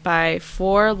pulled by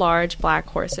 4 large black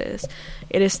horses.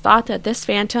 It is thought that this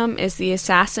phantom is the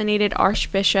assassinated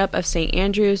Archbishop of St.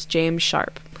 Andrews, James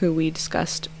Sharp, who we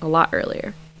discussed a lot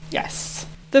earlier. Yes.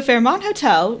 The Fairmont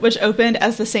Hotel, which opened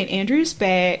as the St. Andrews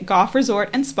Bay Golf Resort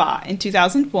and Spa in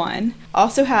 2001,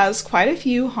 also has quite a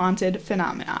few haunted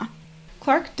phenomena.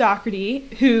 Clark Doherty,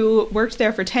 who worked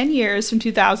there for 10 years from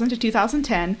 2000 to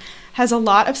 2010, has a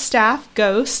lot of staff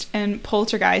ghost and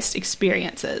poltergeist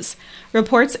experiences.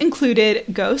 Reports included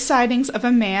ghost sightings of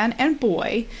a man and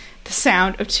boy, the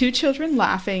sound of 2 children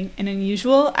laughing, and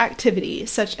unusual activity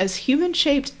such as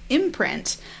human-shaped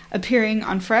imprint appearing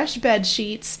on fresh bed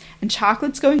sheets and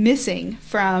chocolates going missing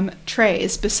from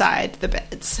trays beside the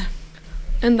beds.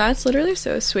 And that's literally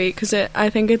so sweet because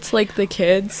I think it's like the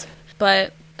kids,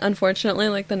 but unfortunately,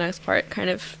 like the next part kind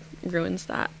of ruins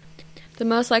that. The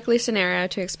most likely scenario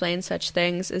to explain such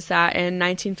things is that in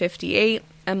 1958,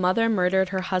 a mother murdered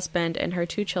her husband and her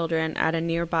 2 children at a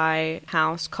nearby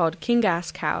house called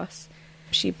Kingask House.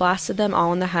 She blasted them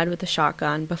all in the head with a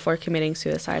shotgun before committing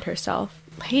suicide herself.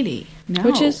 Lady, no.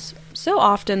 Which is so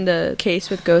often the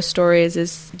case with ghost stories,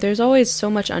 is there's always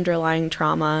so much underlying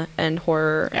trauma and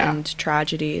horror and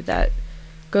tragedy that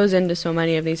goes into so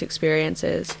many of these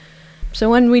experiences. So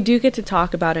when we do get to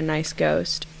talk about a nice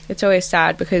ghost, it's always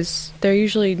sad because they're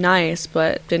usually nice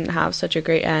but didn't have such a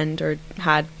great end or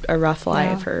had a rough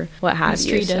life or what have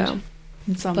you. So.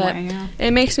 In some way,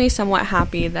 it makes me somewhat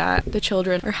happy that the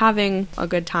children are having a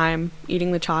good time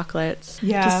eating the chocolates.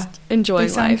 Yeah. Just enjoying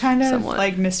they sound life kind of somewhat.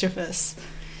 like mischievous.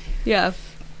 Yeah.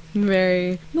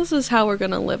 Very. This is how we're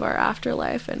going to live our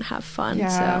afterlife and have fun.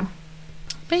 Yeah. So.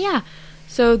 But yeah.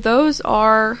 So those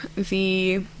are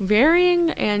the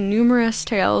varying and numerous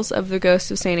tales of the ghosts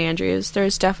of St. Andrews.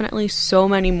 There's definitely so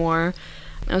many more.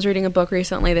 I was reading a book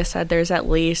recently that said there's at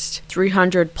least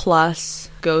 300 plus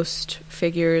ghost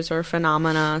figures or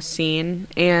phenomena seen,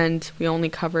 and we only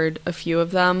covered a few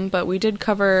of them, but we did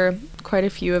cover quite a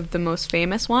few of the most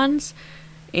famous ones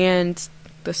and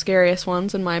the scariest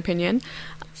ones, in my opinion.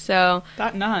 So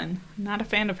That nun. Not a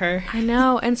fan of her. I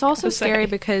know, and it's also scary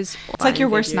because it's like your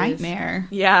worst nightmare.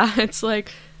 Yeah, it's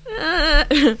like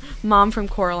Mom from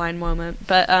Coraline moment.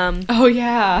 But oh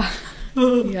yeah.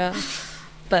 Yeah.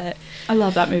 But I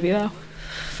love that movie though.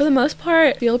 For the most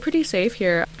part, I feel pretty safe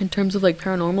here in terms of like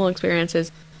paranormal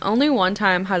experiences. Only one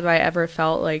time have I ever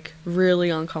felt like really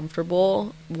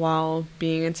uncomfortable while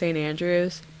being in St.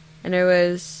 Andrews. And it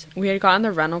was, we had gotten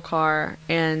the rental car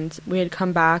and we had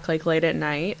come back like late at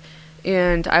night,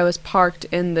 and I was parked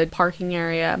in the parking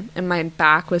area and my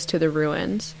back was to the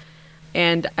ruins.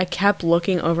 And I kept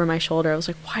looking over my shoulder. I was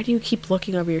like, why do you keep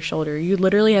looking over your shoulder? You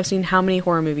literally have seen how many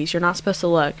horror movies? You're not supposed to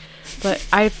look. But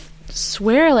I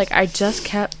swear, like, I just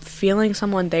kept feeling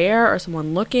someone there or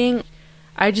someone looking.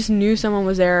 I just knew someone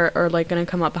was there or, like, going to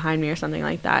come up behind me or something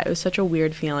like that. It was such a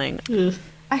weird feeling. Ugh.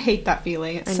 I hate that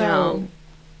feeling. It's know.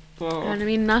 And I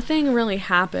mean, nothing really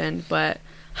happened, but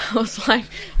I was, like,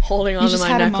 holding on to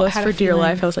my necklace for dear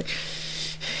life. I was like...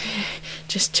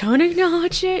 Just don't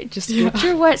acknowledge it. Just get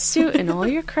your wetsuit and all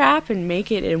your crap and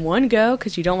make it in one go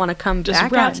because you don't want to come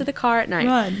back out to the car at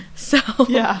night. So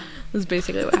yeah, that's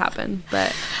basically what happened.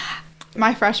 But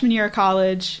my freshman year of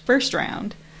college, first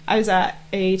round, I was at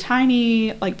a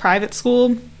tiny like private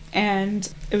school, and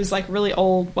it was like really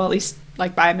old. Well, at least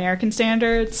like by American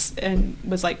standards, and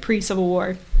was like pre-Civil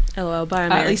War. LOL, by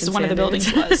American at least standards. One of the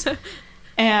buildings was.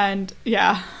 And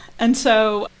yeah, and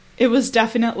so. It was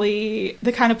definitely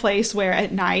the kind of place where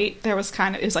at night it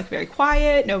was like very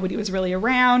quiet. Nobody was really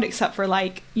around except for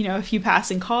like, you know, a few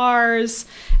passing cars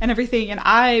and everything. And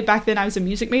back then I was a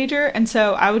music major. And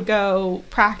so I would go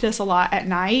practice a lot at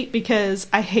night because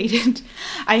I hated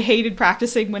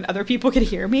practicing when other people could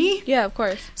hear me. Yeah, of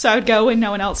course. So I would go when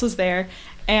no one else was there.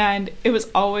 And it was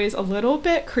always a little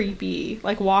bit creepy,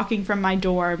 like walking from my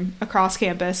dorm across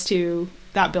campus to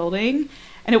that building.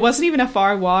 And it wasn't even a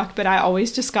far walk, but I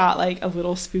always just got like a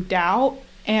little spooked out.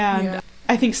 And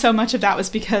I think so much of that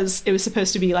was because it was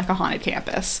supposed to be like a haunted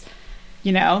campus.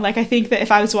 You know, like I think that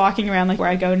if I was walking around like where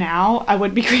I go now, I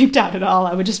wouldn't be creeped out at all.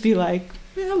 I would just be like,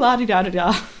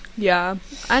 la-di-da-da-da. Yeah.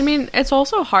 I mean, it's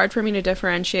also hard for me to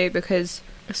differentiate because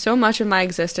so much of my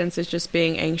existence is just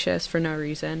being anxious for no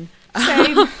reason.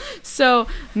 Same. So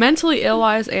mentally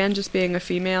ill-wise and just being a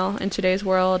female in today's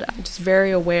world, I'm just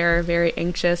very aware, very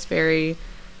anxious, very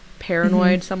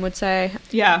paranoid, some would say.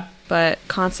 Yeah. But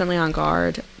constantly on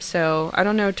guard. So I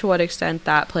don't know to what extent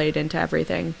that played into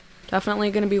everything.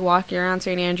 Definitely going to be walking around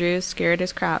St. Andrews scared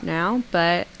as crap now,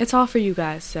 but it's all for you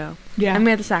guys, so I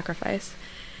made the sacrifice.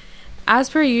 As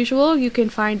per usual, you can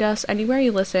find us anywhere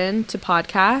you listen to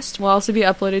podcasts. We'll also be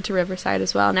uploaded to Riverside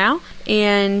as well now.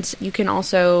 And you can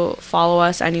also follow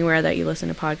us anywhere that you listen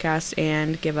to podcasts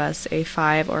and give us a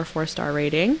 5 or 4-star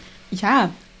rating.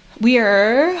 Yeah. We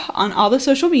are on all the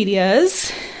social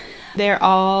medias. They're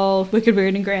all Wicked,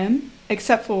 Weird, and Grim,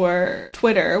 except for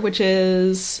Twitter, which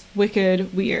is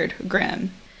Wicked, Weird,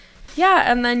 Grim. Yeah,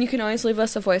 and then you can always leave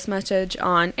us a voice message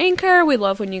on Anchor. We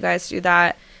love when you guys do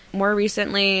that. More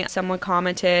recently, someone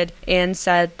commented and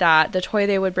said that the toy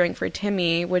they would bring for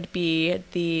Timmy would be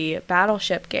the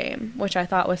Battleship game, which I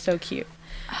thought was so cute.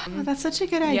 Oh, that's such a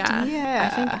good idea.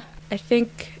 Yeah, I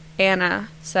think Anna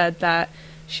said that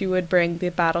she would bring the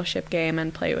Battleship game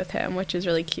and play with him, which is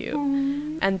really cute.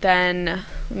 Aww. And then,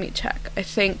 let me check. I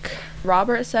think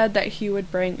Robert said that he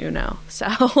would bring Uno. So,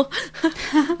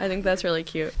 I think that's really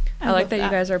cute. I like that you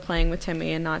guys are playing with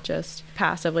Timmy and not just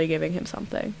passively giving him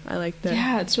something. I like the...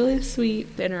 Yeah, it's really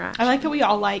sweet. The interaction. I like that we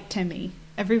all like Timmy.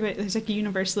 Everybody, there's like a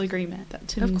universal agreement that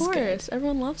Timmy's good. Of course.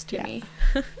 Everyone loves Timmy.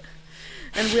 Yeah.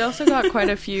 And we also got quite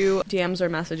a few DMs or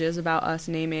messages about us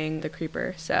naming the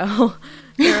creeper. So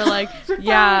they were like,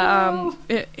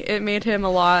 it made him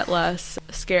a lot less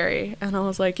scary. And I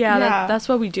was like, that's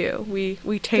what we do.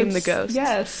 We tame the ghosts.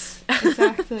 Yes,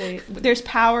 exactly. There's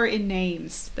power in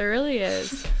names. There really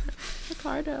is.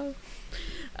 Ricardo.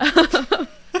 But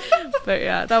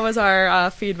yeah, that was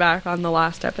our feedback on the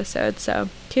last episode. So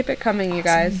keep it coming, you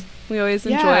guys. We always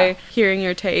enjoy hearing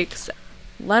your takes.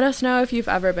 Let us know if you've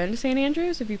ever been to St.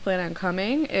 Andrews, if you plan on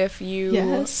coming, if you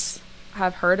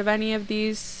have heard of any of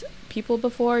these people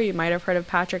before. You might have heard of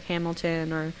Patrick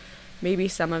Hamilton or maybe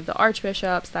some of the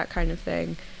archbishops, that kind of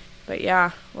thing. But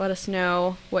yeah, let us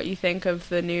know what you think of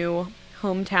the new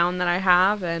hometown that I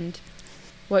have and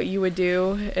what you would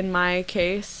do in my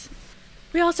case.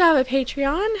 We also have a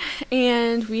Patreon,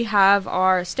 and we have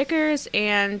our stickers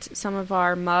and some of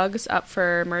our mugs up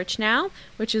for merch now,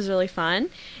 which is really fun.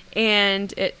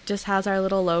 And it just has our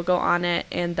little logo on it,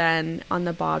 and then on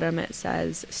the bottom it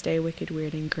says, "Stay Wicked,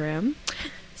 Weird, and Grim."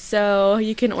 So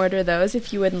you can order those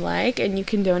if you would like, and you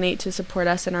can donate to support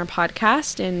us in our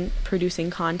podcast and producing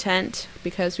content,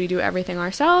 because we do everything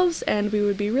ourselves, and we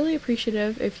would be really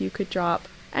appreciative if you could drop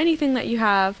anything that you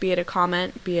have, be it a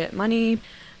comment, be it money.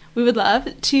 We would love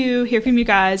to hear from you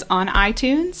guys on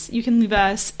iTunes. You can leave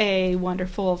us a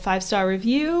wonderful 5-star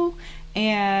review,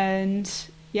 and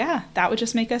yeah, that would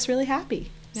just make us really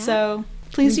happy. Yeah. So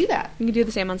please do that. You can do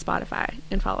the same on Spotify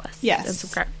and follow us. Yes.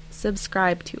 And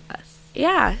subscribe to us.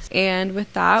 Yeah. And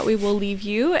with that, we will leave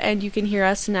you, and you can hear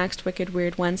us next Wicked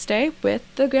Weird Wednesday with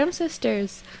the Grimm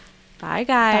Sisters. Bye,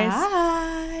 guys.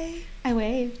 Bye. I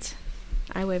waved.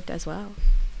 I waved as well.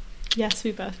 Yes,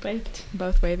 we both waved.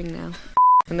 Both waving now.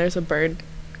 And there's a bird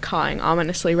cawing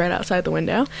ominously right outside the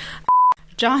window.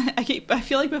 John, I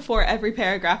feel like before every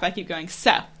paragraph I keep going,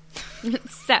 so.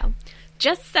 So,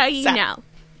 just so you know.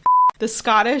 The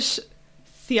Scottish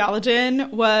theologian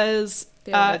was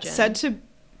said to...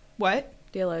 What?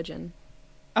 Theologian.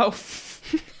 Oh.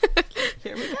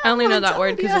 Here we go. I only know that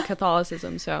word because of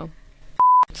Catholicism, so.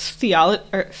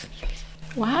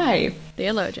 Why?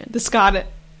 Theologian. The Scottish...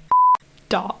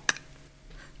 Doc.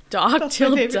 Doc That's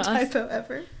till my favorite dusk. typo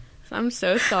ever. I'm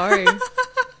so sorry.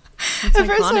 At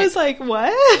first I was like,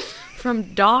 what?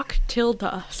 From dock till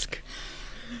dusk.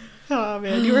 Oh,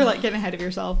 man. You were, like, getting ahead of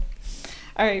yourself.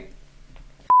 All right.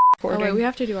 Oh, wait, we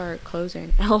have to do our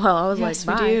closing. LOL, I was Yes,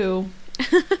 like, bye. we do.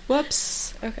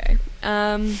 Whoops. Okay.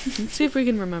 Let's see if we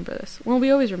can remember this. Well,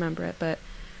 we always remember it, but...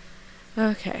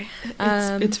 Okay.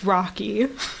 It's rocky.